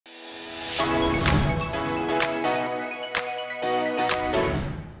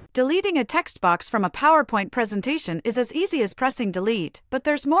Deleting a text box from a PowerPoint presentation is as easy as pressing delete, but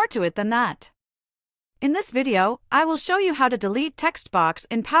there's more to it than that. In this video, I will show you how to delete text box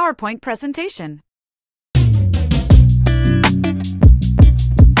in PowerPoint presentation.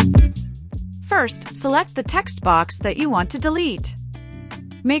 First, select the text box that you want to delete.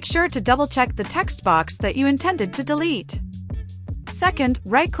 Make sure to double-check the text box that you intended to delete. Second,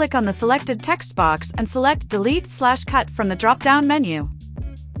 right-click on the selected text box and select Delete/Cut from the drop-down menu.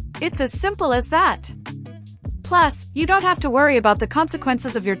 It's as simple as that. Plus, you don't have to worry about the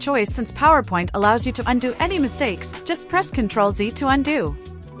consequences of your choice since PowerPoint allows you to undo any mistakes. Just press Ctrl+Z to undo.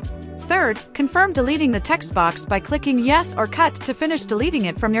 Third, confirm deleting the text box by clicking Yes or Cut to finish deleting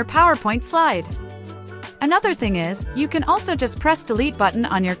it from your PowerPoint slide. Another thing is, you can also just press Delete button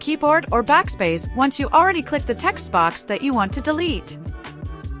on your keyboard or backspace once you already clicked the text box that you want to delete.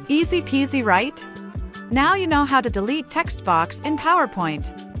 Easy peasy, right? Now you know how to delete text box in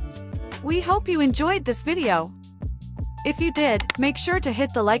PowerPoint. We hope you enjoyed this video. If you did, make sure to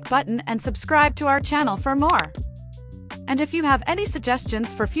hit the like button and subscribe to our channel for more. And if you have any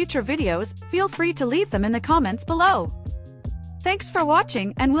suggestions for future videos, feel free to leave them in the comments below. Thanks for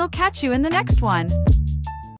watching, and we'll catch you in the next one.